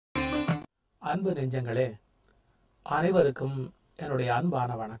அன்பு நெஞ்சங்களே, அனைவருக்கும் என்னுடைய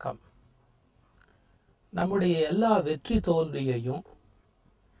அன்பான வணக்கம். நம்முடைய எல்லா வெற்றி தோல்வியையும்,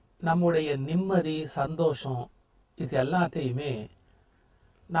 நம்முடைய நிம்மதி சந்தோஷம் இது எல்லாத்தையுமே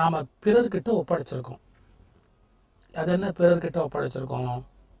நாம் பிறர்கிட்ட ஒப்படைச்சிருக்கோம். அது என்ன பிறர்கிட்ட ஒப்படைச்சிருக்கோம்?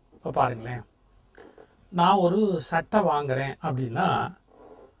 இப்போ பாருங்களேன், நான் ஒரு சட்டை வாங்குகிறேன் அப்படின்னா,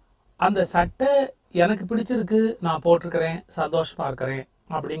 அந்த சட்டை எனக்கு பிடிச்சிருக்கு, நான் போட்டிருக்கிறேன், சந்தோஷமாக இருக்கிறேன்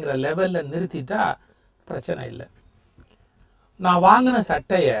அப்படிங்கிற லெவலில் நிறுத்திட்டா பிரச்சனை இல்லை. நான் வாங்கின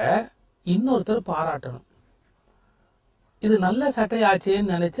சட்டையை இன்னொருத்தர் பாராட்டணும். இது நல்ல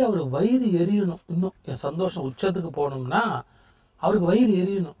சட்டையாச்சேன்னு நினச்சி அவர் வயிறு எரியணும். இன்னும் என் சந்தோஷம் உச்சத்துக்கு போகணும்னா அவருக்கு வயிறு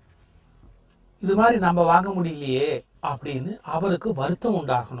எரியணும். இது மாதிரி நம்ம வாங்க முடியலையே அப்படின்னு அவருக்கு வருத்தம்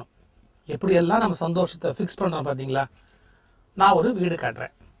உண்டாகணும். எப்படியெல்லாம் நம்ம சந்தோஷத்தை ஃபிக்ஸ் பண்ணுறோம் பார்த்தீங்களா? நான் ஒரு வீடு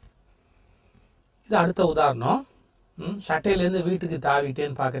கட்டுறேன். இது அடுத்த உதாரணம். சட்டையிலேருந்து வீட்டுக்கு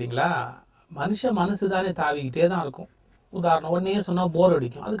தாவிட்டேன்னு பார்க்குறீங்களா? மனுஷன் மனசு தானே தாவிக்கிட்டே தான் இருக்கும். உதாரணம் ஒன்றையே சொன்னால் போர்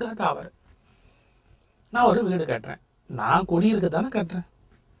அடிக்கும், அதுக்காக தாவற. நான் ஒரு வீடு கட்டுறேன். நான் குடியிருக்க தானே கட்டுறேன்.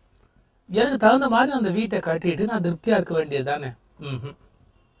 எனக்கு தகுந்த மாதிரி அந்த வீட்டை கட்டிட்டு நான் திருப்தியாக இருக்க வேண்டியது தானே.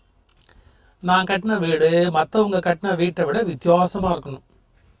 நான் கட்டின வீடு மற்றவங்க கட்டின வீட்டை விட வித்தியாசமாக இருக்கணும்.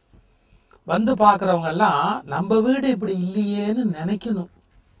 வந்து பார்க்குறவங்கெல்லாம் நம்ம வீடு இப்படி இல்லையேன்னு நினைக்கணும்.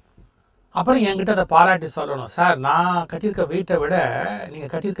 அப்புறம் என்கிட்ட அதை பாராட்டி சொல்லணும். சார், நான் கட்டியிருக்க வீட்டை விட நீங்கள்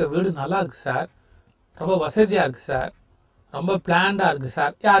கட்டியிருக்க வீடு நல்லா இருக்குது சார், ரொம்ப வசதியாக இருக்குது சார், ரொம்ப பிளான்டாக இருக்குது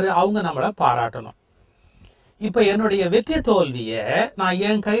சார். யார்? அவங்க நம்மளை பாராட்டணும். இப்போ என்னுடைய வெற்றி தோல்வியை நான்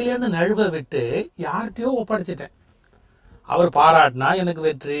என் கையிலேருந்து நழுவ விட்டு யார்கிட்டையோ ஒப்படைச்சிட்டேன். அவர் பாராட்டினா எனக்கு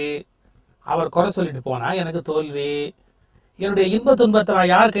வெற்றி, அவர் குறை சொல்லிட்டு போனால் எனக்கு தோல்வி. என்னுடைய இன்ப துன்பத்தை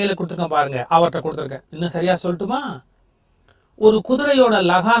நான் யார் கையில் கொடுத்துருக்கேன் பாருங்கள், அவர்கிட்ட கொடுத்துருக்கேன். இன்னும் சரியாக சொல்லட்டுமா? ஒரு குதிரையோட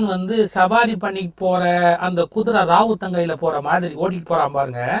லகான் வந்து சவாரி பண்ணிட்டு போகிற அந்த குதிரை ராவுத்தங்கையில் போகிற மாதிரி ஓட்டிகிட்டு போகிறான்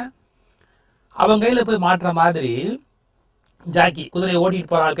பாருங்க. அவன் கையில் போய் மாட்டுற மாதிரி, ஜாக்கி குதிரையை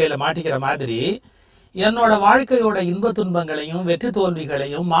ஓட்டிகிட்டு போகிற ஆள் கையில் மாட்டிக்கிற மாதிரி, என்னோட வாழ்க்கையோட இன்ப துன்பங்களையும் வெற்றி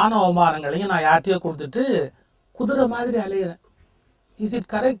தோல்விகளையும் மான அவமானங்களையும் நான் யார்ட்டையோ கொடுத்துட்டு குதிரை மாதிரி அலையிறேன். Is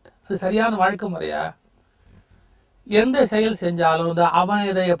it correct? அது சரியான வாழ்க்கை முறையா? எந்த செயல் செஞ்சாலும் இந்த அவன்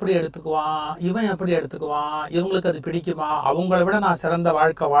இதை எப்படி எடுத்துக்குவான், இவன் எப்படி எடுத்துக்குவான், இவங்களுக்கு அது பிடிக்குமா, அவங்கள விட நான் சிறந்த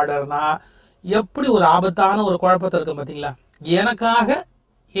வாழ்க்கை வாழறேன்னா, எப்படி ஒரு ஆபத்தான ஒரு குழப்பத்தை இருக்கு பார்த்தீங்களா? எனக்காக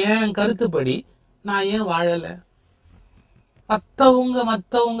என் கருத்துப்படி நான் ஏன் வாழலை? மற்றவங்க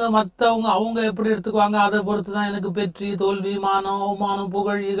அவங்க எப்படி எடுத்துக்குவாங்க, அதை பொறுத்து தான் எனக்கு வெற்றி தோல்வி மானம் அவமானம்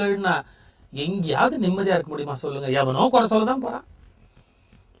புகழ் இகழ்னா எங்கேயாவது நிம்மதியாக இருக்க முடியுமா சொல்லுங்க? எவனோ குறை சொல்ல தான் போகிறான்.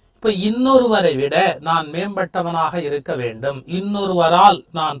 இப்போ இன்னொருவரை விட நான் மேம்பட்டவனாக இருக்க வேண்டும், இன்னொருவரால்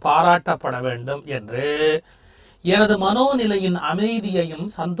நான் பாராட்டப்பட வேண்டும் என்று எனது மனோநிலையின் அமைதியையும்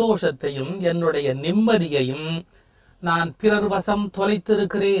சந்தோஷத்தையும் என்னுடைய நிம்மதியையும் நான் பிறர் வசம்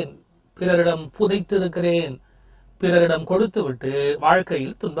தொலைத்திருக்கிறேன், பிறரிடம் புதைத்திருக்கிறேன், பிறரிடம் கொடுத்து விட்டு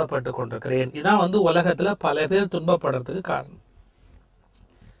வாழ்க்கையில் துன்பப்பட்டு கொண்டிருக்கிறேன். இதான் உலகத்துல பல பேர் துன்பப்படுறதுக்கு காரணம்.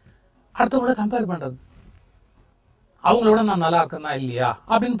 அடுத்தவங்களோட கம்பேர் பண்றது, அவங்களோட நான் நல்லா இருக்கிறேன்னா இல்லையா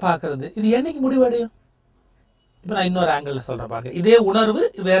அப்படின்னு பார்க்கறது, இது என்னைக்கு முடிவடையும்? இப்போ நான் இன்னொரு ஆங்கிளில் சொல்கிறேன் பாருங்க. இதே உணர்வு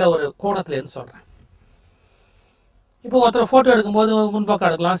வேற ஒரு கோணத்துலேருந்து சொல்கிறேன். இப்போ ஒருத்தர் ஃபோட்டோ எடுக்கும்போது முன்பக்கம்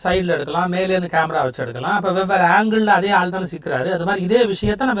எடுக்கலாம், சைடில் எடுக்கலாம், மேலேருந்து கேமரா வச்சு எடுக்கலாம். இப்போ வெவ்வேறு ஆங்கிளில் அதே ஆள் தானே சிக்கிறாரு. அது மாதிரி இதே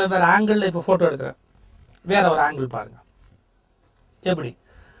விஷயத்தை நான் வெவ்வேறு ஆங்கிளில் இப்போ ஃபோட்டோ எடுக்கிறேன். வேற ஒரு ஆங்கிள் பாருங்கள். எப்படி?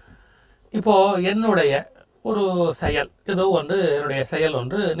 இப்போது என்னுடைய ஒரு செயல், ஏதோ ஒன்று என்னுடைய செயல்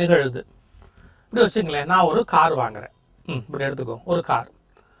ஒன்று நிகழுது. இப்படி வச்சுங்களேன், நான் ஒரு கார் வாங்குறேன். இப்படி எடுத்துக்கோ, ஒரு கார்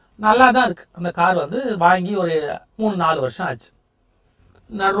நல்லா தான் இருக்குது. அந்த கார் வாங்கி ஒரு 3-4 வருஷம் ஆச்சு.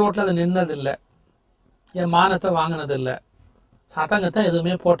 நடு ரோட்டில் அது நின்னதில்லை, என் மானத்தை வாங்கினதில்லை, சத்தங்கத்தை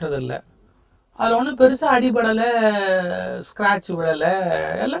எதுவுமே போட்டதில்லை, அதில் ஒன்றும் பெருசாக அடிபடலை, ஸ்க்ராட்ச் விடலை,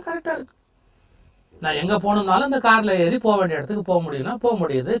 எல்லாம் கரெக்டாக இருக்குது. நான் எங்கே போகணுன்னாலும் அந்த காரில் ஏறி போக வேண்டிய இடத்துக்கு போக முடியும்னா போக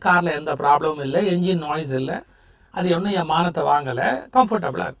முடியுது. காரில் எந்த ப்ராப்ளமும் இல்லை, என்ஜின் நாய்ஸ் இல்லை, அது ஒன்றும் என் மானத்தை வாங்கலை,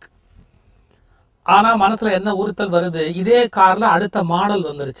 கம்ஃபர்டபுளாக இருக்குது. ஆனால் மனசில் என்ன உறுத்தல் வருது? இதே காரில் அடுத்த மாடல்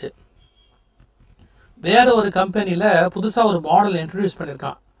வந்துருச்சு. வேற ஒரு கம்பெனியில் புதுசாக ஒரு மாடல் இன்ட்ரடியூஸ்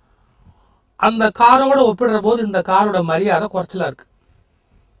பண்ணியிருக்கான். அந்த காரோட ஒப்பிடுற போது இந்த காரோட மரியாதை குறைச்சலாக இருக்குது.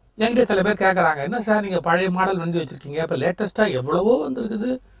 என்கிட்ட சில பேர் கேட்குறாங்க, என்ன சார் நீங்கள் பழைய மாடல் வண்டி வச்சுருக்கீங்க, இப்போ லேட்டஸ்ட்டாக எவ்வளவோ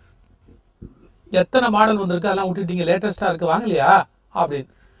வந்துருக்குது, எத்தனை மாடல் வந்திருக்கு, அதெல்லாம் விட்டுட்டீங்க, லேட்டஸ்ட்டாக இருக்குது வாங்கலையா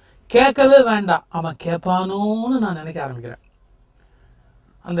அப்படின்னு. கேட்கவே வேண்டாம், அவன் கேட்பானோன்னு நான் நினைக்க ஆரம்பிக்கிறேன்.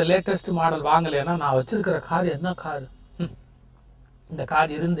 அந்த லேட்டஸ்ட் மாடல் வாங்கலைன்னா நான் வச்சிருக்கிற கார் என்ன கார், இந்த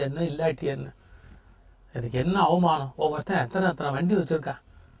கார் இருந்து என்ன இல்லாட்டி என்ன, இதுக்கு என்ன அவமானம். ஒவ்வொருத்தன் எத்தனை வண்டி வச்சுருக்கான்,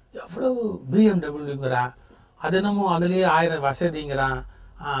 எவ்வளவு பிஎம்டபிள்யூங்கிறான், அது என்னமோ அதுலேயே 1000 வசதிங்கிறான்,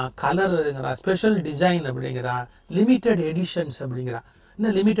 கலருங்கிறான், ஸ்பெஷல் டிசைன் அப்படிங்கிறான், லிமிட்டட் எடிஷன்ஸ் அப்படிங்கிறான்.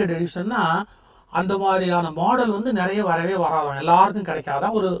 இந்த லிமிட்டெட் எடிஷன்னா அந்த மாதிரியான மாடல் வந்து நிறைய வரவே வராதான், எல்லாருக்கும்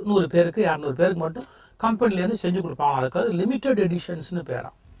கிடைக்காதான், ஒரு 100 பேருக்கு 200 பேருக்கு மட்டும் கம்பெனிலேருந்து செஞ்சு கொடுப்பாங்க. அதுக்காக லிமிட்டெட் எடிஷன்ஸ்னு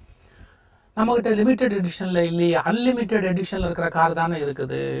பேரான். நம்மகிட்ட லிமிட்டெட் எடிஷனில் இல்லையே, அன்லிமிட்டெட் எடிஷனில் இருக்கிற கார் தானே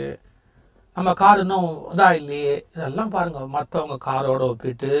இருக்குது. நம்ம கார் இன்னும் இதாக இல்லையே. இதெல்லாம் பாருங்கள், மற்றவங்க காரோட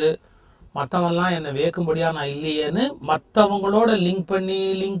ஒப்பிட்டு மற்றவங்கலாம் என்னை வேக்கும்படியாக நான் இல்லையேன்னு மற்றவங்களோட லிங்க்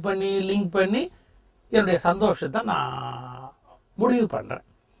பண்ணி என்னுடைய சந்தோஷத்தை நான் முடிவு பண்ணுறேன்.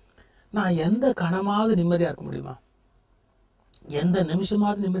 நான் எந்த கணமாவது நிம்மதியாக இருக்க முடியுமா? எந்த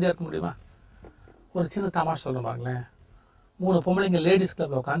நிமிஷமாவது நிம்மதியாக இருக்க முடியுமா? ஒரு சின்ன தமாஷ் சொல்கிறேன் பாருங்களேன். 3 பொம்பளைங்க லேடிஸ்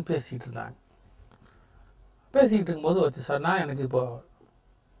கிளப்பில் உட்காந்து பேசிக்கிட்டு இருந்தாங்க. பேசிக்கிட்டு இருக்கும்போது ஒருத்தர் சொன்னால், எனக்கு இப்போது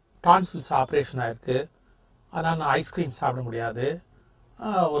டான்சில்ஸ் ஆப்ரேஷன் ஆகிருக்கு, அதனால் நான் ஐஸ்கிரீம் சாப்பிட முடியாது,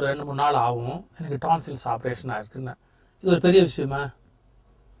 ஒரு 2-3 நாள் ஆகும், எனக்கு டான்சில்ஸ் ஆப்ரேஷன் ஆகிருக்குன்னு. இது ஒரு பெரிய விஷயமா?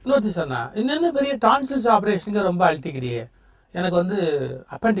 இன்னொருத்தர் சொன்னால், இன்னொன்று பெரிய டான்சில்ஸ் ஆப்ரேஷனுக்கு ரொம்ப அழட்டிக்கிறியே, எனக்கு வந்து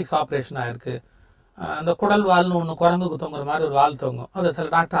அப்பெண்டிக்ஸ் ஆப்ரேஷன் ஆகிருக்கு, அந்த குடல் வால்னு ஒன்று குரங்குக்கு தொங்குற மாதிரி ஒரு வால் தொங்கும், அதை சில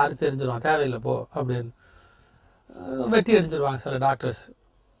டாக்டர் அறுத்து எரிஞ்சிருவான், தேவையில்லை போ அப்படின்னு வெட்டி எரிஞ்சிருவாங்க சில டாக்டர்ஸ்.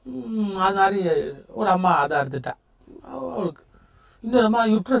 அது மாதிரி ஒரு அம்மா அதை அறுத்துட்டா. அவளுக்கு இன்னொரு அம்மா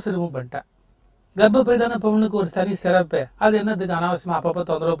யூட்ரஸ் ரிமூவ் பண்ணிட்டேன். கர்ப்பப்பை தானே பொண்ணுக்கு ஒரு தனி சிறப்பு, அது என்னத்துக்கு அனாவசியமாக அப்பப்போ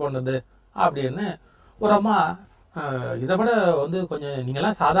தொந்தரவு பண்ணுது அப்படின்னு ஒரு அம்மா. இதை விட வந்து கொஞ்சம்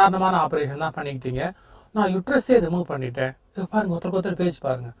நீங்கள்லாம் சாதாரணமான ஆப்ரேஷன் தான் பண்ணிக்கிட்டீங்க, நான் யூட்ரஸே ரிமூவ் பண்ணிட்டேன். இது பாருங்கள், ஒருத்தர் பேச்சு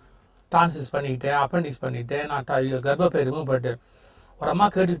பாருங்கள். டான்சில்ஸ் பண்ணிக்கிட்டேன், அப்பெண்டிக்ஸ் பண்ணிட்டேன், நான் கர்ப்பப்பை ரிமூவ் பண்ணிட்டேன். ஒரு அம்மா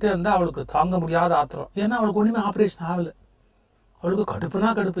கேட்டுக்கிட்டே இருந்தால் அவளுக்கு தாங்க முடியாத ஆத்திரம். ஏன்னா அவளுக்கு ஒன்றுமே ஆப்ரேஷன் ஆகலை. அவளுக்கு கடுப்புனா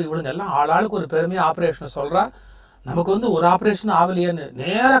கடுப்பு. இவளுங்க எல்லாம் ஆளாளுக்கு ஒரு பெருமையாக ஆப்ரேஷனை சொல்கிறா, நமக்கு வந்து ஒரு ஆப்ரேஷன் ஆகலையேன்னு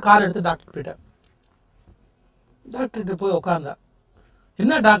நேராக கார் எடுத்து டாக்டர் போயிட்டேன். டாக்டர்கிட்ட போய் உட்காந்தா,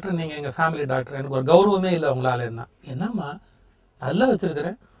 என்ன டாக்டர் நீங்கள் எங்கள் ஃபேமிலி டாக்டர், எனக்கு ஒரு கௌரவமே இல்லை உங்களால். என்னம்மா நல்லா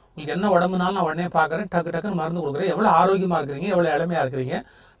வச்சுருக்கிறேன், உங்களுக்கு என்ன உடம்புனாலும் நான் உடனே பார்க்குறேன், டக்குன்னு மருந்து கொடுக்குறேன், எவ்வளோ ஆரோக்கியமாக இருக்கிறீங்க, எவ்வளோ இளமையாக இருக்கிறீங்க,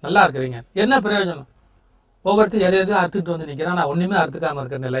 நல்லா இருக்கிறீங்க, என்ன பிரயோஜனம்? ஒவ்வொருத்தர் எதையாவது அறுத்துக்கிட்டு வந்து நிற்கிறேன், நான் ஒன்றுமே அறுத்துக்காமல்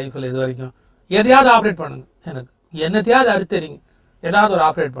இருக்கேன் லைஃப்பில் இது வரைக்கும். எதையாவது ஆப்ரேட் பண்ணுங்க, எனக்கு என்னத்தையாவது அறுத்தறிங்க, ஏதாவது ஒரு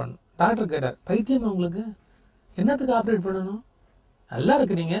ஆப்ரேட் பண்ணணும். டாக்டர் கேட்டார், பைத்தியமா உங்களுக்கு, என்னத்துக்கு ஆப்ரேட் பண்ணணும், நல்லா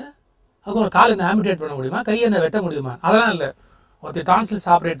இருக்கிறீங்க, அதுக்கு ஒரு காலை என்ன ஆம்பிடேட் பண்ண முடியுமா, கையை என்ன வெட்ட முடியுமா? அதெல்லாம் இல்லை. ஒருத்தர் டான்சில்ஸ்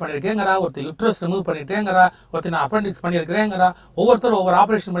ஆப்ரேட் பண்ணியிருக்கேங்கிறா, ஒருத்தர் யூட்ரஸ் ரிமூவ் பண்ணிட்டேங்கிறா, ஒருத்தர் நான் அப்பெண்டிக்ஸ் பண்ணியிருக்கிறேங்கிறா, ஒவ்வொருத்தரும் ஒவ்வொரு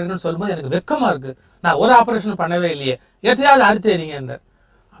ஆப்ரேஷன் பண்ணிக்கணும்னு சொல்லும்போது எனக்கு வெக்கமாக இருக்குது. நான் ஒரு ஆப்ரேஷன் பண்ணவே இல்லையே, எத்தையாவது அறுத்தறிங்கன்றார்.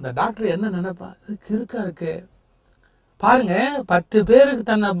 அந்த டாக்டர் என்ன நினைப்பான், இதுக்கு இருக்கா இருக்கு பாருங்க. 10 பேருக்கு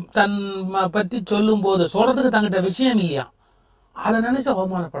தன் பற்றி சொல்லும் போது சொல்றதுக்கு தங்கிட்ட விஷயம் இல்லையா, அதை நினைச்சு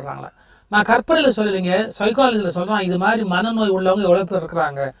அவமானப்படுறாங்களா? நான் கற்பனையில் சொல்லலைங்க, சைக்காலஜியில் சொல்கிறேன். இது மாதிரி மனநோய் உள்ளவங்க எவ்வளோ பேர்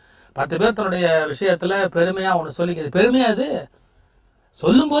இருக்கிறாங்க. 10 பேர் தன்னுடைய விஷயத்தில் பெருமையாக ஒன்று சொல்லிக்கிறது. பெருமையாக அது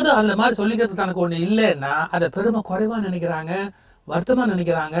சொல்லும்போது அந்த மாதிரி சொல்லிக்கிறது தனக்கு ஒன்று இல்லைன்னா அதை பெருமை குறைவாக நினைக்கிறாங்க, வருத்தமாக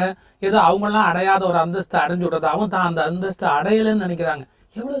நினைக்கிறாங்க. ஏதோ அவங்களாம் அடையாத ஒரு அந்தஸ்தை அடைஞ்சு விடுறதாகவும் தான் அந்த அந்தஸ்தை அடையலைன்னு நினைக்கிறாங்க.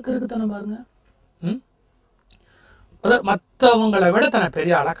 எவ்வளோ இருக்குத்தானே பாருங்க. மற்றவங்களை விட தன்னை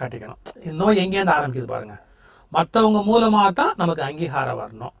பெரிய ஆளாக காட்டிக்கணும். நோய் எங்கேருந்து ஆரம்பிக்குது பாருங்க. மற்றவங்க மூலமாக தான் நமக்கு அங்கீகாரம்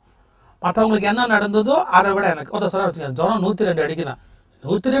வரணும். மற்றவங்களுக்கு என்ன நடந்ததோ அதை விட எனக்கு ஒருத்தர் சொல்ல வச்சுக்கோங்க, ஜுரம் 102 அடிக்கணும்,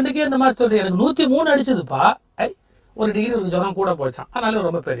 102க்கே இந்த மாதிரி சொல்கிறேன், எனக்கு 103 அடிச்சதுப்பா, ஒரு டிகிரி ஒரு ஜுரம் கூட போச்சான், அதனால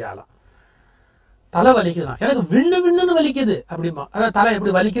ரொம்ப பெரிய ஆளாம். தலை வலிக்குதுண்ணா, எனக்கு விண்ணுன்னு வலிக்குது அப்படிமா. அதாவது தலை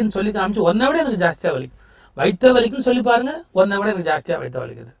எப்படி வலிக்குதுன்னு சொல்லி காமிச்சு ஒன்றை விட எனக்கு ஜாஸ்தியாக வலிக்கும். வைத்த வலிக்குன்னு சொல்லி பாருங்க, ஒன்றை விட எனக்கு ஜாஸ்தியாக வைத்த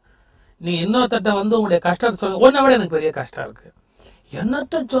வலிக்குது. நீ இன்னொருத்தட்ட வந்து உங்களுடைய கஷ்டத்தை சொல்ல, ஒன்றை விட எனக்கு பெரிய கஷ்டம் இருக்குது.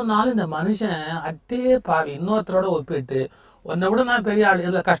 என்னத்த சொன்னாலும் இந்த மனுஷன் அட்டே பாவி, இன்னொருத்தரோட ஒப்பிட்டு உன்னை விட நான் பெரிய ஆள்,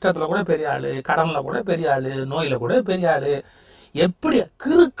 இதில் கஷ்டத்தில் கூட பெரிய ஆள், கடனில் கூட பெரிய ஆள், நோயில் கூட பெரிய ஆள், எப்படி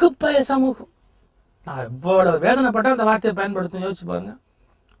கிறுக்கு பய சமூகம். நான் எவ்வளோ வேதனைப்பட்ட அந்த வார்த்தையை பயன்படுத்தும் யோசிச்சு பாருங்க.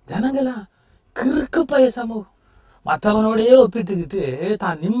 ஜனங்களா கிறுக்கு பய சமூகம், மற்றவனோடையே ஒப்பிட்டுக்கிட்டு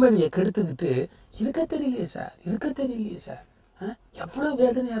தான் நிம்மதியை கெடுத்துக்கிட்டு இருக்க தெரியலையே சார், எவ்வளோ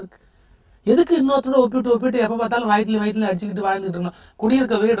வேதனையாக இருக்குது. எதுக்கு இன்னொருத்தோட ஒப்பிட்டு எப்போ பார்த்தாலும் வயிற்றுல அடிச்சுக்கிட்டு வாழ்ந்துட்டு இருக்கணும்.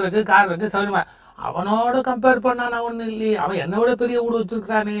 குடியிருக்க வீடு இருக்குது, கார் இருக்குது, சௌரியமா. அவனோட கம்பேர் பண்ணானா ஒன்றும் இல்லையே, அவன் என்னை விட பெரிய வீடு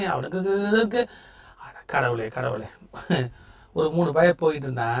வச்சுருக்கானே, அவனுக்கு இருக்கு. கடவுளே ஒரு 3 பய போயிட்டு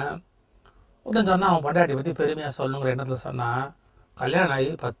இருந்தேன். ஒருத்தன் சொன்னான், அவன் பொண்டாட்டியை பற்றி பெருமையாக சொல்லணுங்கிற எண்ணத்தில் சொன்னான். கல்யாணம் ஆகி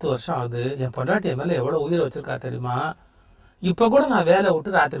 10 வருஷம் ஆகுது, என் பொண்டாட்டியை மேலே எவ்வளோ உயிரை வச்சுருக்கா தெரியுமா. இப்போ கூட நான் வேலை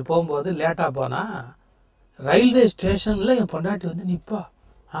விட்டு ராத்திரி போகும்போது லேட்டாக போனால் ரயில்வே ஸ்டேஷனில் என் பொண்டாட்டி வந்து நிற்பா.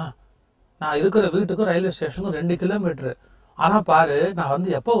 நான் இருக்கிற வீட்டுக்கும் ரயில்வே ஸ்டேஷனுக்கும் 2 கிலோமீட்டரு. ஆனால் பாரு, நான் வந்து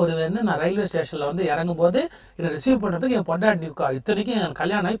எப்போ வருவேன்னு நான் ரயில்வே ஸ்டேஷனில் வந்து இறங்கும் போது என்னை ரிசீவ் பண்ணுறதுக்கு என் பொண்டாட்டி நிற்கா. இத்தனைக்கும் என்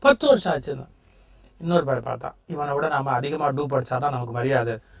கல்யாணம் ஆகி 10 வருஷம் ஆச்சுன்னு. இன்னொரு பையன் பார்த்தான், இவனை விட நம்ம அதிகமாக டூ படித்தா தான் நமக்கு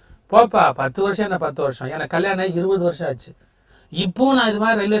மரியாதை. போப்பா, 10 வருஷம் என்ன 10 வருஷம், எனக்கு கல்யாணம் ஆகி 20 வருஷம் ஆச்சு. இப்போவும் நான் இது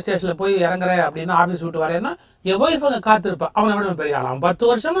மாதிரி ரயில்வே ஸ்டேஷனில் போய் இறங்குறேன் அப்படின்னா, ஆஃபீஸ் விட்டு வரேன்னா என் ஒய்ஃப் அங்கே காத்திருப்பேன். அவனை விட பெரிய ஆளாம். 10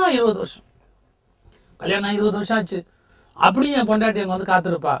 வருஷமா 20 வருஷம் கல்யாணம் ஆகி 20 வருஷம் ஆச்சு. அப்படியும் என் பொண்டாட்டி அங்கே வந்து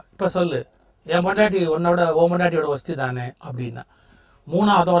காத்திருப்பா. இப்போ சொல்லு, என் பொண்டாட்டி உன் பொண்டாட்டியோட வசதி தானே அப்படின்னா.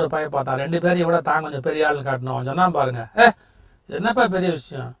 மூணாவதும் ஒரு பையன் பார்த்தான். 2 பேரையும் விட தான் கொஞ்சம் பெரிய ஆளுன்னு காட்டணும். அவன் சொன்னான் பாருங்க, என்னப்பா பெரிய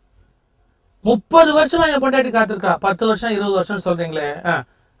விஷயம், 30 வருஷமா என் பொண்டாட்டி காத்திருக்கா. 10 வருஷம் 20 வருஷம் சொல்றீங்களே,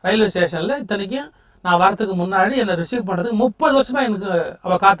 ரயில்வே ஸ்டேஷன்ல இத்தனைக்கும் நான் வரத்துக்கு முன்னாடி என்னை ரிசீவ் பண்ணுறதுக்கு 30 வருஷமா எனக்கு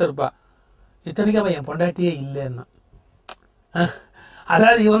அவள் காத்திருப்பா. இத்தனைக்கும் அவள் என் பொண்டாட்டியே இல்லைன்னா.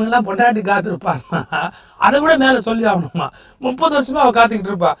 அதாவது இவங்கெல்லாம் பொண்டாட்டி காத்திருப்பான்னா அதை விட மேலே சொல்லி ஆகணுமா. 30 வருஷமா அவள்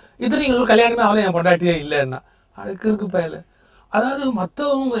காத்துக்கிட்டு இருப்பா. இத்தனைங்களுக்கு கல்யாணமே அவளை என் பொண்டாட்டியே இல்லைன்னா அதுக்கு இருக்கு பயல. அதாவது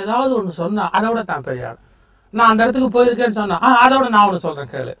மற்றவங்க ஏதாவது ஒன்று சொன்னா அதை விட தான் பெரிய ஆள். நான் அந்த இடத்துக்கு போயிருக்கேன்னு சொன்னா அதை விட நான் ஒன்று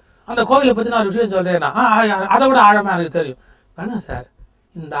சொல்கிறேன் கேளு. அந்த கோவிலை பற்றி நான் ஒரு விஷயம் சொல்கிறேன்னா அதை விட ஆழமாக எனக்கு தெரியும். வேணாம் சார்,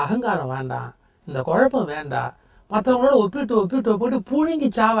 இந்த அகங்காரம் வேண்டாம், இந்த குழப்பம் வேண்டாம், மற்றவங்களோட ஒப்பிட்டு புழுங்கி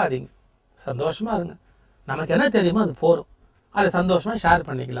சாவாதீங்க. சந்தோஷமாக இருங்க. நமக்கு என்ன தெரியுமோ அது போதும். அதை சந்தோஷமாக ஷேர்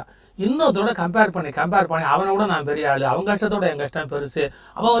பண்ணிக்கலாம். இன்னொருத்தோட கம்பேர் பண்ணி அவனை விட நான் பெரிய ஆள், அவங்க கஷ்டத்தோட என் கஷ்டம் பெருசு,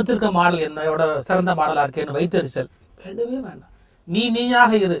 அவன் வச்சிருக்க மாடல் என்னோட சிறந்த மாடலாக இருக்கேன்னு வைத்தறிச்சல் வேண்டவே வேண்டாம்.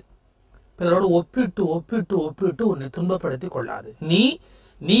 நீயாக இரு. பிறரோடு ஒப்பிட்டு உன்னை துன்பப்படுத்தி கொள்ளாது.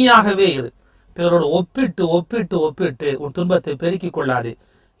 நீயாகவே இரு. பிறரோடு ஒப்பிட்டு உன் துன்பத்தை பெருக்கிக் கொள்ளாது.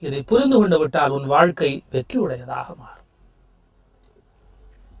 இதை புரிந்து கொண்டு விட்டால் உன் வாழ்க்கை வெற்றி உடையதாக மாறும்.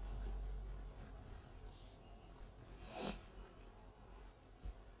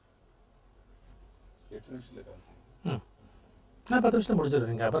 நான் 10 நிமிஷம்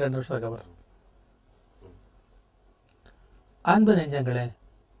முடிச்சிருக்கேங்க. அப்புறம் 2 நிமிஷத்துக்கு அப்புறம். அன்பு நெஞ்சங்களே,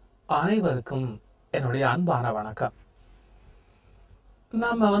 அனைவருக்கும் என்னுடைய அன்பான வணக்கம்.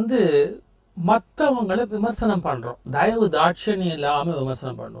 நம்ம மற்றவங்களை விமர்சனம் பண்றோம், தயவு தாட்சணியம் இல்லாம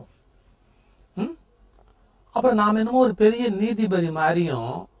விமர்சனம் பண்ணுவோம். அப்புறம் நாம் என்னமோ ஒரு பெரிய நீதிபதி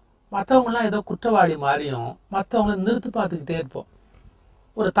மாதிரியும் மற்றவங்களாம் ஏதோ குற்றவாளி மாதிரியும் மற்றவங்கள நிறுத்து பார்த்துக்கிட்டே இருப்போம்.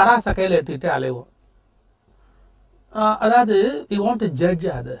 ஒரு தராசை கையில் எடுத்துக்கிட்டே அலைவோம். அதாவது we want to judge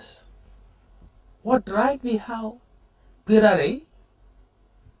others. What right we have? பிறரை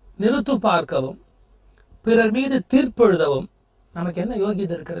நிறுத்து பார்க்கவும் பிறர் மீது தீர்ப்பெழுதவும் நமக்கு என்ன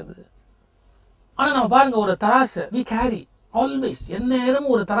யோகியதை இருக்கிறது? ஆனால் நம்ம பாருங்க, ஒரு தராசை we carry always,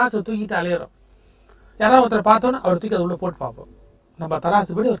 எந்நேரமும் ஒரு தராசை தூக்கிட்டு அலையிறோம். யாராவது ஒருத்தரை பார்த்தோன்னா அவர் தூக்கி அதை உள்ள போட்டு பார்ப்போம். நம்ம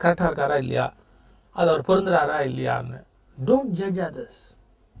தராசு படி அவர் கரெக்டாக இருக்காரா இல்லையா, அது அவர் பொருந்துறாரா இல்லையான்னு. Don't judge others.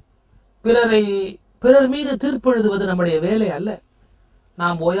 பிறர் மீது தீர்ப்பெழுதுவது நம்முடைய வேலை அல்ல.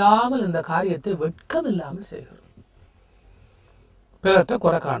 நாம் ஓயாமல் இந்த காரியத்தை வெட்கம் இல்லாமல் செய்கிறோம். பிறர்கிட்ட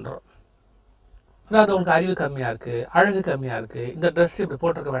குறை காண்றோம். அதாவது அவங்களுக்கு அறிவு கம்மியாக இருக்குது, அழகு கம்மியாக இருக்குது, இந்த ட்ரெஸ் இப்படி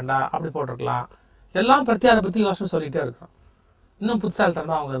போட்டிருக்க வேண்டாம், அப்படி போட்டிருக்கலாம், எல்லாம் பிரத்தியாரை பற்றி யோசனை சொல்லிகிட்டே இருக்கிறோம். இன்னும்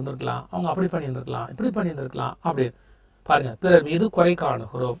புத்திசாலித்தனமாக அவங்க இருந்திருக்கலாம், அவங்க அப்படி பண்ணியிருந்திருக்கலாம், இப்படி பண்ணியிருந்திருக்கலாம் அப்படின்னு பாருங்கள். பிறர் மீது குறை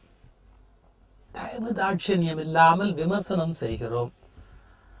காணுகிறோம், தயவு தாட்சண்யம் இல்லாமல் விமர்சனம் செய்கிறோம்.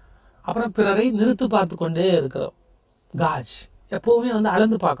 அப்புறம் பிறரை நிறுத்து பார்த்து கொண்டே இருக்கிறோம். காஜ் எப்போவுமே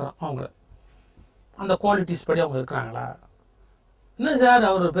அளந்து பார்க்குறோம் அவங்கள, அந்த குவாலிட்டிஸ் படி அவங்க இருக்கிறாங்களா. என்ன சார்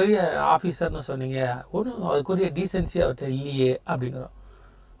அவர் ஒரு பெரிய ஆஃபீஸர்னு சொன்னீங்க, ஒன்றும் அதுக்குரிய டீசென்சி அவர்கிட்ட இல்லையே அப்படிங்கிறோம்.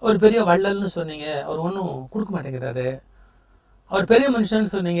 அவர் பெரிய வள்ளல்னு சொன்னீங்க, அவர் ஒன்றும் கொடுக்க மாட்டேங்கிறாரு. அவர் பெரிய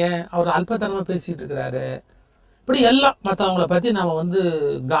மனுஷன்னு சொன்னீங்க, அவர் அல்பத்தனமாக பேசிகிட்டு இருக்கிறாரு. இப்படி எல்லாம் மற்றவங்கள பற்றி நாம்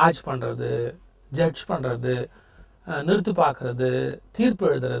காஜ் பண்ணுறது, ஜட்ஜ் பண்ணுறது, நிறுத்து பார்க்கறது, தீர்ப்பு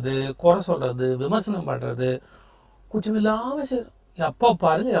எழுதுறது, குறை சொல்கிறது, விமர்சனம் பண்ணுறது குற்றமில்லாமல் செய்கிறோம். எப்போ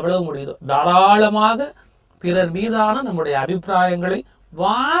பாருங்கள் எவ்வளவு முடியுதோ தாராளமாக பிறர் மீதான நம்முடைய அபிப்பிராயங்களை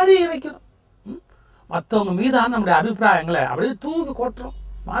வாரி இறைக்கிறோம். மற்றவங்க மீதான நம்முடைய அபிப்பிராயங்களை அப்படியே தூக்கி கொட்டுறோம்,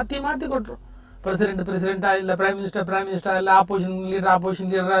 மாற்றி கொட்டுறோம். பிரசிடென்ட்டா இல்லை, பிரைம் மினிஸ்டரா இல்லை, ஆப்போசிஷன்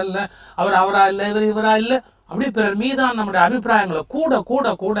லீடரா இல்லை, அவரா இல்லை, இவரா இல்லை, அப்படியே பிறர் மீதான நம்முடைய அபிப்பிராயங்களை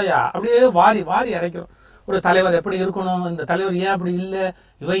கூடையா அப்படியே வாரி இறைக்கிறோம். ஒரு தலைவர் எப்படி இருக்கணும், இந்த தலைவர் ஏன் அப்படி இல்லை,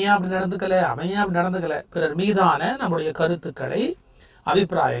 இவன் ஏன் அப்படி நடந்துக்கல, அவன் ஏன் அப்படி நடந்துக்கல, பிறர் மீதான நம்முடைய கருத்துக்களை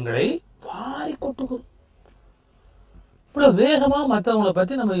அபிப்பிராயங்களை வாரி கொட்டுகிறோம். இவ்வளோ வேகமாக மற்றவங்களை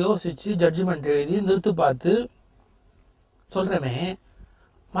பற்றி நம்ம யோசித்து ஜட்ஜ்மெண்ட் எழுதி நிறுத்து பார்த்து சொல்கிறோமே,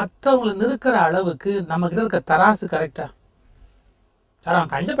 மற்றவங்களை நிறுக்கிற அளவுக்கு நம்மக்கிட்ட இருக்க தராசு கரெக்டா? சார்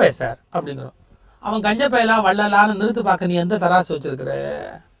அவன் கஞ்ச பைய சார் அப்படிங்கிறோம். அவன் கஞ்ச பையலா வள்ளலான்னு நிறுத்து பார்க்க நீ எந்த தராசு வச்சிருக்கிற?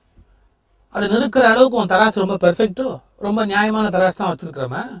 அதை நிறுக்கிற அளவுக்கு உன் தராசு ரொம்ப பெர்ஃபெக்டோ, ரொம்ப நியாயமான தராசு தான்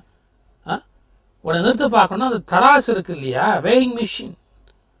வச்சுருக்கிறோமா? உன்னை நிறுத்து பார்க்கணும், அந்த தராசு இருக்கு இல்லையா, வேயிங் மிஷின்,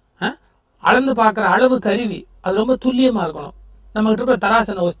 அளந்து பார்க்குற அளவு கருவி, அது ரொம்ப துல்லியமாக இருக்கணும். நம்மகிட்ட இருக்கிற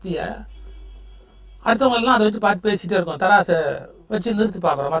தராசனை ஒஸ்திய அடுத்தவங்களெல்லாம் அதை வச்சு பார்த்து பேசிகிட்டே இருக்கோம். தராசை வச்சு நிறுத்தி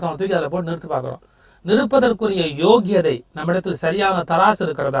பார்க்குறோம், மற்றவங்க தூக்கி அதில் போட்டு நிறுத்தி பார்க்குறோம். நிறுப்பதற்குரிய யோகியதை நம்மிடத்தில் சரியான தராசு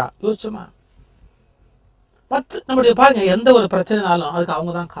இருக்கிறதா யோசிச்சோமா? நம்முடைய பாருங்க, எந்த ஒரு பிரச்சனைனாலும் அதுக்கு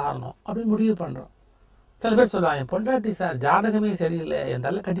அவங்க தான் காரணம் அப்படின்னு முடிவு பண்ணுறோம். சில பேர் சொல்லுவாங்க, என் பொண்டாட்டி சார் ஜாதகமே சரியில்லை, என்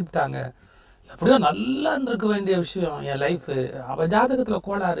தலை கட்டிவிட்டாங்க, எப்படியோ நல்லா இருந்திருக்க வேண்டிய விஷயம் என் லைஃபு, அவள் ஜாதகத்தில்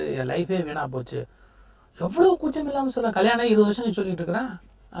கோளாறு, என் லைஃபே வீணாக போச்சு. எவ்வளோ கூச்சம் இல்லாமல் சொல்ல, கல்யாணம் 20 வருஷம் சொல்லிட்டு இருக்கிறேன்.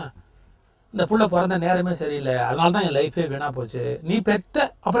 இந்த புள்ள பிறந்த நேரமே சரியில்லை, அதனால தான் என் லைஃபே வீணாக போச்சு. நீ பெத்த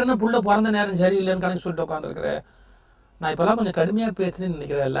அப்புறம் என்ன புள்ள பிறந்த நேரம் சரியில்லைன்னு கணக்கு சொல்லிட்டு உட்காந்துருக்குற. நான் இப்போல்லாம் கொஞ்சம் கடுமையாக பேசுகிறேன்னு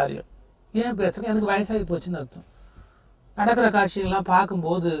நினைக்கிறேன் எல்லாரையும். ஏன் பேசுகிறேன், எனக்கு வயசாகி போச்சுன்னு அர்த்தம். நடக்கிற காட்சிகள்லாம்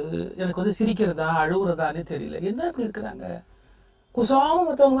பார்க்கும்போது எனக்கு வந்து சிரிக்கிறதா அழுகுறதானே தெரியல. என்ன இப்படி இருக்கிறாங்க, குசாவும்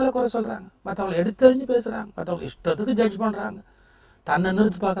மற்றவங்க மேலே குறை சொல்கிறாங்க, மற்றவங்களை எடுத்தறிஞ்சு பேசுகிறாங்க, மற்றவங்க இஷ்டத்துக்கு ஜட்ஜ் பண்ணுறாங்க. தன்னை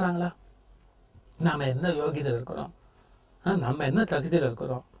நிறுத்தி பார்க்குறாங்களா, நாம் என்ன யோகியத்தில் இருக்கிறோம், நம்ம என்ன தகுதியில்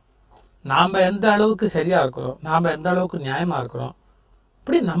இருக்கிறோம், நாம் எந்த அளவுக்கு சரியாக இருக்கிறோம், நாம் எந்த அளவுக்கு நியாயமாக இருக்கிறோம்,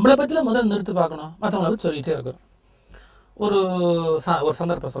 இப்படி நம்மளை பற்றியில் முதல்ல நிறுத்தி பார்க்கணும். மற்றவங்களை பற்றி சொல்லிகிட்டே இருக்கிறோம். ஒரு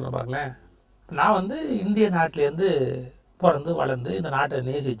சந்தர்ப்பம் சொல்கிறேன் பாருங்களேன். நான் வந்து இந்திய நாட்டிலேருந்து பிறந்து வளர்ந்து இந்த நாட்டை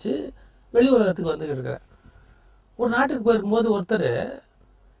நேசித்து வெளி உலகத்துக்கு வந்துக்கிட்டு இருக்கிறேன். ஒரு நாட்டுக்கு போயிருக்கும்போது ஒருத்தர்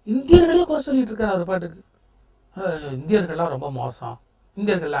இந்தியர்களே குறை சொல்லிட்டு இருக்கார். அவர் பாட்டுக்கு இந்தியர்கள்லாம் ரொம்ப மோசம்,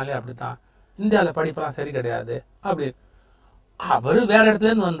 இந்தியர்கள்லாலே அப்படி தான், இந்தியாவில் படிப்பெல்லாம் சரி கிடையாது அப்படி. அவர் வேறு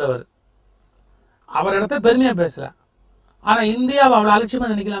இடத்துலேருந்து வந்தவர், அவர் இடத்த பெருமையாக பேசலாம். ஆனால் இந்தியாவை அவ்வளோ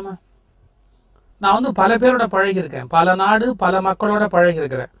அலட்சியமாக நினைக்கலாமா? நான் வந்து பல பேரோட பழகியிருக்கேன், பல நாடு பல மக்களோட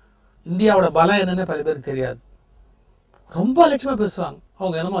பழகியிருக்கிறேன். இந்தியாவோட பலம் என்னன்னு பல பேருக்கு தெரியாது. ரொம்ப அலட்சியமாக பேசுவாங்க.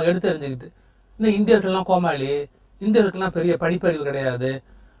 அவங்க என்னமோ எடுத்து தெரிஞ்சுக்கிட்டு, இன்னும் இந்தியர்கள்லாம் கோமாளி, இந்தியர்களுக்கெல்லாம் பெரிய படிப்பறிவு கிடையாது,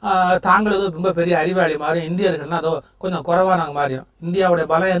 தாங்கள் ஏதோ ரொம்ப பெரிய அறிவாளி மாதிரி, இந்தியர்கள்லாம் அதோ கொஞ்சம் குறைவானாங்க மாதிரியும், இந்தியாவோட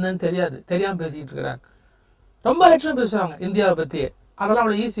பலம் என்னன்னு தெரியாது, தெரியாமல் பேசிக்கிட்டு இருக்கிறாங்க. ரொம்ப அலட்சியமாக பேசுவாங்க இந்தியாவை பற்றியே. அதெல்லாம்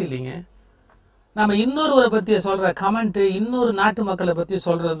அவ்வளோ ஈஸி இல்லைங்க. நம்ம இன்னொருவரை பற்றி சொல்கிற கமெண்ட்டு, இன்னொரு நாட்டு மக்களை பற்றி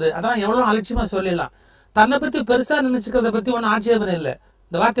சொல்கிறது, அதெல்லாம் எவ்வளோ அலட்சியமாக சொல்லிடலாம். தன்னை பற்றி பெருசாக நினச்சிக்கிறத பற்றி ஒன்றும் ஆட்சேபனை இல்லை.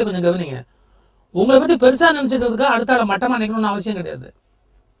 இந்த வார்த்தையை கொஞ்சம் கவனிங்க. உங்களை பற்றி பெருசாக நினச்சிக்கிறதுக்காக அடுத்த ஆளை மட்டமாக நினைக்கணும்னு அவசியம் கிடையாது.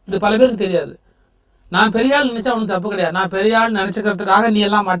 இது பல பேருக்கு தெரியாது. நான் பெரிய ஆள் நினச்சா ஒன்றும் தப்பு கிடையாது. நான் பெரிய ஆள் நினச்சிக்கிறதுக்காக நீ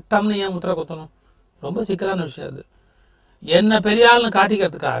எல்லாம் மட்டம்னு ஏன் முத்திரை குத்தணும்? ரொம்ப சிக்கலான விஷயம் அது. என்னை பெரிய ஆள்னு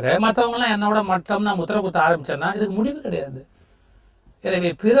காட்டிக்கிறதுக்காக மற்றவங்களாம் என்னோட மட்டம்னு நான் முத்திரை குத்த ஆரம்பிச்சேன்னா இதுக்கு முடிவு கிடையாது. எனவே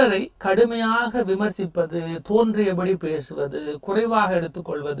பிறரை கடுமையாக விமர்சிப்பது, தோன்றியபடி பேசுவது, குறைவாக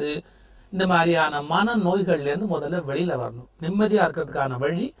எடுத்துக்கொள்வது, இந்த மாதிரியான மன நோய்கள்லேருந்து முதல்ல வெளியில் வரணும். நிம்மதியாக இருக்கிறதுக்கான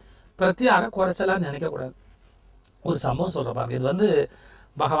வழி பிரத்தியார குறைச்சலான்னு நினைக்கக்கூடாது. ஒரு சம்பவம் சொல்கிற பாருங்க. இது வந்து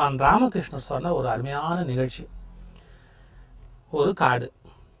பகவான் ராமகிருஷ்ணர் சொன்ன ஒரு அருமையான நிகழ்ச்சி. ஒரு காடு,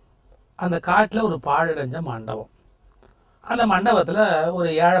 அந்த காட்டில் ஒரு பாழடைஞ்ச மண்டபம். அந்த மண்டபத்தில் ஒரு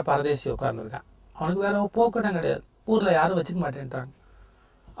ஏழை பரதேசி உட்காந்துருக்கான். அவனுக்கு வேற போக்கடம் கிடையாது, ஊரில் யாரும் வச்சுக்க மாட்டேன்ட்டாங்க.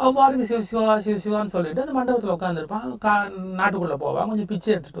 அவன் பாருங்க சிவசிவா சிவசிவான்னு சொல்லிட்டு அந்த மண்டபத்தில் உட்காந்துருப்பான். நாட்டுக்குள்ளே போவான், கொஞ்சம் பிச்சை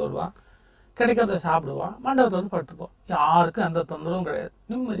எடுத்துகிட்டு வருவான், கிடைக்கிறத சாப்பிடுவான், மண்டபத்தில் வந்து படுத்துக்குவான். யாருக்கும் எந்த தொந்தரவும் கிடையாது,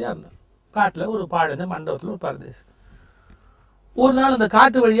 நிம்மதியாக இருந்தான். காட்டில் ஒரு பாழடைஞ்ச மண்டபத்தில் ஒரு பரதேசி. ஒரு நாள் அந்த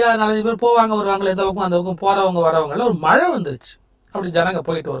காட்டு வழியாக 4 பேர் போவாங்க வருவாங்களே, இந்த பக்கம் அந்த பக்கம் போகிறவங்க வரவங்கள ஒரு மழை வந்துருச்சு. அப்படி ஜனங்க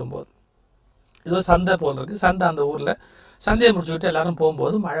போயிட்டு வரும்போது ஏதோ சந்தை போல் இருக்குது, சந்தை அந்த ஊரில், சந்தையை முடிச்சுக்கிட்டு எல்லாரும்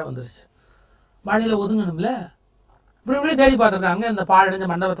போகும்போது மழை வந்துருச்சு. மழையில் ஒதுங்கணும்ல, இப்படி இப்படியே தேடி பார்த்துருக்காங்க. இந்த பாழடைஞ்ச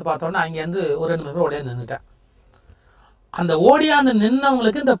மண்டபத்தை பார்த்தோன்னா அங்கேருந்து ஒரு 2 பேர் ஓடியா நின்றுட்டேன். அந்த ஓடியாந்து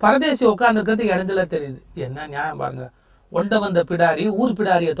நின்னவங்களுக்கு இந்த பரதேசி உட்காந்துருக்கிறதுக்கு இடைஞ்சல தெரியுது. என்ன நியாயம் பாருங்க. ஒண்ட வந்த பிடாரி ஊர்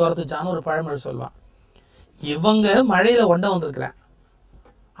பிடாரியை துரத்துச்சான்னு ஒரு பழமொழி சொல்லுவான். இவங்க மழையில் ஒண்ட வந்திருக்கிறேன்,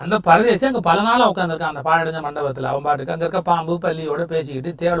 அந்த பரதேசி அங்கே பல நாளாக உட்காந்துருக்கான் அந்த பாழடைஞ்ச மண்டபத்தில். அவன் பாட்டுக்கு அங்கே இருக்க பாம்பு பள்ளியோட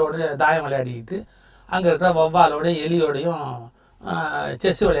பேசிக்கிட்டு, தேளோட தாயம் விளையாடிக்கிட்டு, அங்கே இருக்கிற வவ்வாலோட எலியோடையும்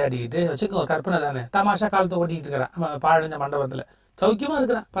செஸ் விளையாடிக்கிட்டு வச்சுக்க. ஒரு கற்பனை தானே, தமாஷா காலத்தை ஓட்டிக்கிட்டு இருக்கிறான் பாழடைஞ்ச மண்டபத்தில். சௌக்கியமாக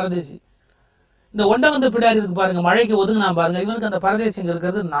இருக்கிறான் பரதேசி. இந்த ஒண்ட வந்து பிடாரி இருக்கு பாருங்க, மழைக்கு ஒதுங்கினா பாருங்க, இவனுக்கு அந்த பரதேசிங்க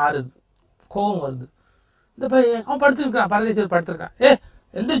இருக்கிறது நாறுது, கோபம் வருது. இந்த பையன் அவன் படுத்துருக்கான், பரதேசி படுத்துருக்கான்.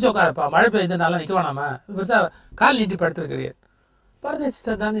 எந்திரிச்சு உட்காரப்பா, மழை பெய்யுது, நல்லா நிற்க வேணாமா, பெருசாக கால் நீட்டி படுத்துருக்கிறியே. பரதேசி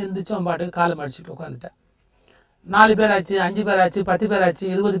சார் தானே எந்திரிச்சு அவன் பாட்டுக்கு காலை மடிச்சுட்டு உட்காந்துட்டேன். 4 பேர் ஆச்சு, 5 பேர் ஆச்சு, 10 பேர் ஆச்சு,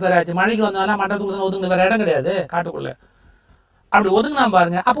 20 பேர் ஆச்சு. மழைக்கு வந்தாலும் மண்டபத்துக்குள்ள தான் ஒதுங்க, வேறு இடம் கிடையாது காட்டுக்குள்ளே. அப்படி ஒதுங்கினா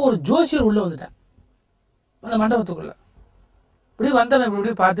பாருங்க. அப்போ ஒரு ஜோசியர் உள்ளே வந்துட்டேன் அந்த மண்டபத்துக்குள்ளே. இப்படி வந்தவன்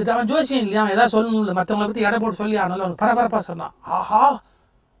இப்படி பார்த்துட்டு, அவன் ஜோசியம் இல்லையா, அவன் ஏதாவது சொல்லணும் இல்லை, மற்றவங்களை பற்றி இடம் போட்டு சொல்லி ஆனாலும் அவனுக்கு பரபரப்பாக சொன்னான். ஆஹா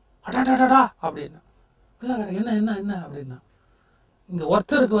அடாடாடா அப்படின்னா. என்ன என்ன என்ன அப்படின்னா, இங்கே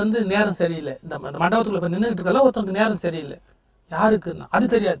ஒருத்தருக்கு வந்து நேரம் சரியில்லை, இந்த மண்டபத்துக்குள்ள இப்போ நின்றுட்டு இருக்கல ஒருத்தருக்கு நேரம் சரியில்லை. யாருக்குன்னா அது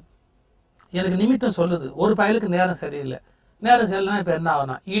தெரியாது, எனக்கு நிமித்தம் சொல்லுது. ஒரு பயலுக்கு நேரம் சரியில்லை. நேரம் சரியில்லைன்னா இப்போ என்ன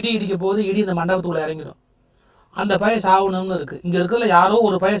ஆகுனா, இடி இடிக்க போது இடி இந்த மண்டபத்துக்குள்ளே இறங்கிடும். அந்த பய சாகணும்னு இருக்குது, இங்கே இருக்கிறதுல யாரோ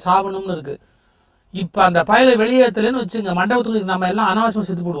ஒரு பய சாகணும்னு இருக்குது. இப்போ அந்த பயலை வெளியேற்றலன்னு வச்சுங்க, மண்டபத்துக்கு நம்ம எல்லாம் அனாவசியமாக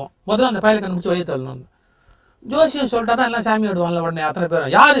செத்து போடுவோம். முதல்ல அந்த பயலை கண்டுபிடிச்சி வெளியே தள்ளணும்னு ஜோசியம் சொல்லிட்டா தான் எல்லாம் சாமி விடுவாங்கல்ல. உடனே அத்தனை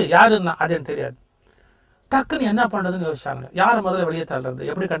பேரும் யாருன்னா அது எனக்கு தெரியாது. டக்குன்னு என்ன பண்ணுறதுன்னு யோசிச்சாங்க. யாரை முதல்ல வெளியே தள்ளுறது,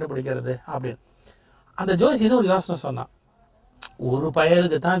 எப்படி கண்டுபிடிக்கிறது அப்படின்னு. அந்த ஜோசின்னு ஒரு யோசனை சொன்னான். ஒரு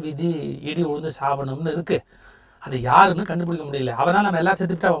பயலுக்கு தான் விதி இடி உழுந்து சாவணும்னு இருக்குது, அது யாருன்னு கண்டுபிடிக்க முடியல. அவனால் நம்ம எல்லாம்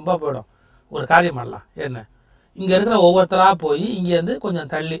செத்துட்டா ரொம்ப போயிடும். ஒரு காரியம் பண்ணலாம். என்ன, இங்கே இருக்கிற ஒவ்வொருத்தராக போய் இங்கேருந்து கொஞ்சம்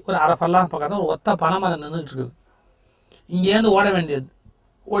தள்ளி ஒரு அரை ஃபல்லாம் பக்கத்தில் ஒரு ஒத்த பனைமரம் நின்றுட்டு இருக்குது. இங்கேருந்து ஓட வேண்டியது.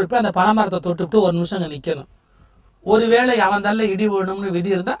 போய் அந்த பனைமரத்தை தொட்டுவிட்டு ஒரு நிமிஷம் அங்கே நிற்கணும். ஒருவேளை அவன் தள்ள இடி விடணும்னு விதி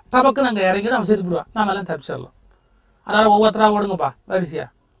இருந்தால் டபக்குன்னு அங்கே இறங்கிடும், அவன் செத்துப்பிடுவான், நாம எல்லாம் தப்பிச்சிடலாம். அதனால் ஒவ்வொருத்தராக ஓடுங்கப்பா வரிசையா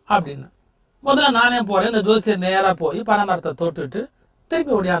அப்படின்னு. முதல்ல நானே போகிறேன். இந்த ஜோசியர் நேராக போய் பனைமரத்தை தொட்டுட்டு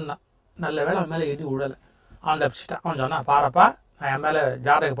திருப்பி ஓடியாந்தான். நல்ல வேளை அவன் மேலே இடி விடலை, அவன் தப்பிச்சிட்டான். அவன் சொன்னான், பாரப்பா நான் என் மேலே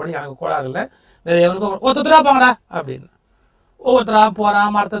ஜாதகப்படி எனக்கு கோளாறு இல்லை, வேறு எவனுக்கும் ஒருத்தரா போங்கடா அப்படின்னு. ஒவ்வொருத்தரா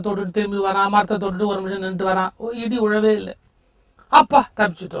போகிறான், மரத்தை தொட்டுட்டு திரும்பி வரான், மரத்தை தொட்டுட்டு ஒரு நிமிஷம் நின்றுட்டு வரான், இடி உழவே இல்லை. அப்பா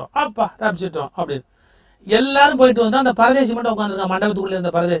தப்பிச்சிட்டோம், அப்பா தப்பிச்சிட்டோம் அப்படின்னு எல்லாரும் போயிட்டு வந்து அந்த பரதேசி மட்டும் உட்காந்துருக்கான். மண்டபத்துக்குள்ளே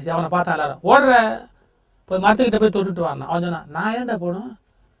இருந்த பரதேசி, அவனை பார்த்தான் எல்லாரும். ஓடுற போய் மரத்துக்கிட்ட போய் தொட்டுட்டு வாங்க. அவன் சொன்னான், நான் ஏன்டா போகணும்,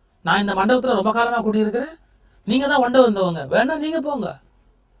 நான் இந்த மண்டபத்தில் ரொம்ப காலமாக குடியிருக்கிறேன், நீங்கள் தான் வண்டை வந்தவங்க, வேணா நீங்கள் போங்க,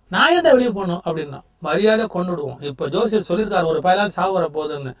 நான் ஏன்டா வெளியே போகணும் அப்படின்னா. மரியாதை கொண்டுடுவோம். இப்போ ஜோசியர் சொல்லியிருக்காரு ஒரு பயலால் சாவு வர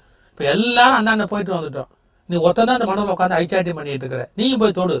போகுதுன்னு. இப்போ எல்லாரும் அந்தாண்ட போயிட்டு வந்துட்டோம். நீ ஒருத்தன் அந்த மண்டபத்தில் உட்காந்து ஐச்சாட்டி பண்ணிட்டு இருக்கிற, நீயும்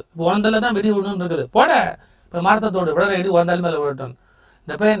போய் தொடு. இப்போ உனதில் தான் வெடி விடணும்னு இருக்குது, போட இப்போ மரத்தை தொடு, விட இடி வந்தாலும் மேலே விடட்டும்.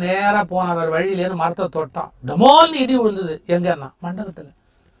 இந்த பையன் நேராக போன வேறு வழியிலேன்னு மரத்தை தொட்டான். டமோல்னு இடி விழுந்தது. எங்கன்னா மண்டபத்தில்.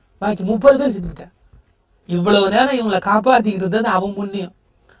 பாக்கி 30 பேர் செத்துக்கிட்டேன். இவ்வளவு நேரம் இவங்களை காப்பாற்றிக்கிட்டு இருந்தது அவன் புண்ணியம்.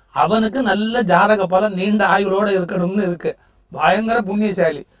 அவனுக்கு நல்ல ஜாதக பலம் நீண்ட ஆயுளோடு இருக்கணும்னு இருக்கு, பயங்கர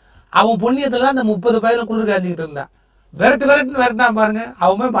புண்ணியசாலி. அவன் புண்ணியத்தில் தான் அந்த 30 பேரும் குளிர் காய்ச்சிக்கிட்டு இருந்தான். விரட்டுன்னு விரட்டினான் பாருங்க,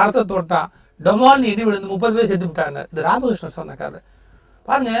 அவன் போய் மரத்தை தொட்டான், டொமால்னு இடி விழுந்து 30 பேர் செத்து விட்டாங்க. இது ராமகிருஷ்ணன் சொன்ன கதை.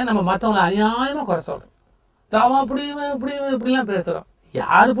 பாருங்க, நம்ம மற்றவங்களை அநியாயமாக குறை சொல்கிறோம். அவன் இப்படிலாம் பேசுகிறோம்.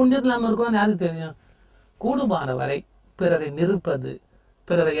 யார் புண்ணியத்தில் நம்ம இருக்கோம்னு யாருக்கு தெரியும்? கூடுமான வரை பிறரை நிறுப்பது,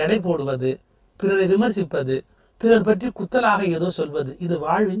 பிறரை எடை போடுவது, பிறரை விமர்சிப்பது, பிறர் பற்றி குத்தலாக ஏதோ சொல்வது, இது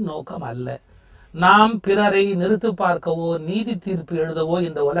வாழ்வின் நோக்கம் அல்ல. நாம் பிறரை நிறுத்து பார்க்கவோ நீதி தீர்ப்பு எழுதவோ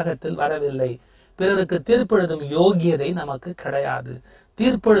இந்த உலகத்தில் வரவில்லை. பிறருக்கு தீர்ப்பு எழுதும் யோகியதை நமக்கு கிடையாது.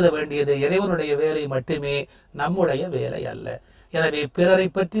 தீர்ப்பெழுத வேண்டியது இறைவனுடைய வேலை மட்டுமே, நம்முடைய வேலை அல்ல. எனவே பிறரை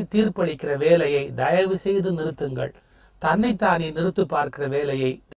பற்றி தீர்ப்பளிக்கிற வேலையை தயவு செய்து நிறுத்துங்கள். தன்னைத்தானே நிறுத்து பார்க்கிற வேலையை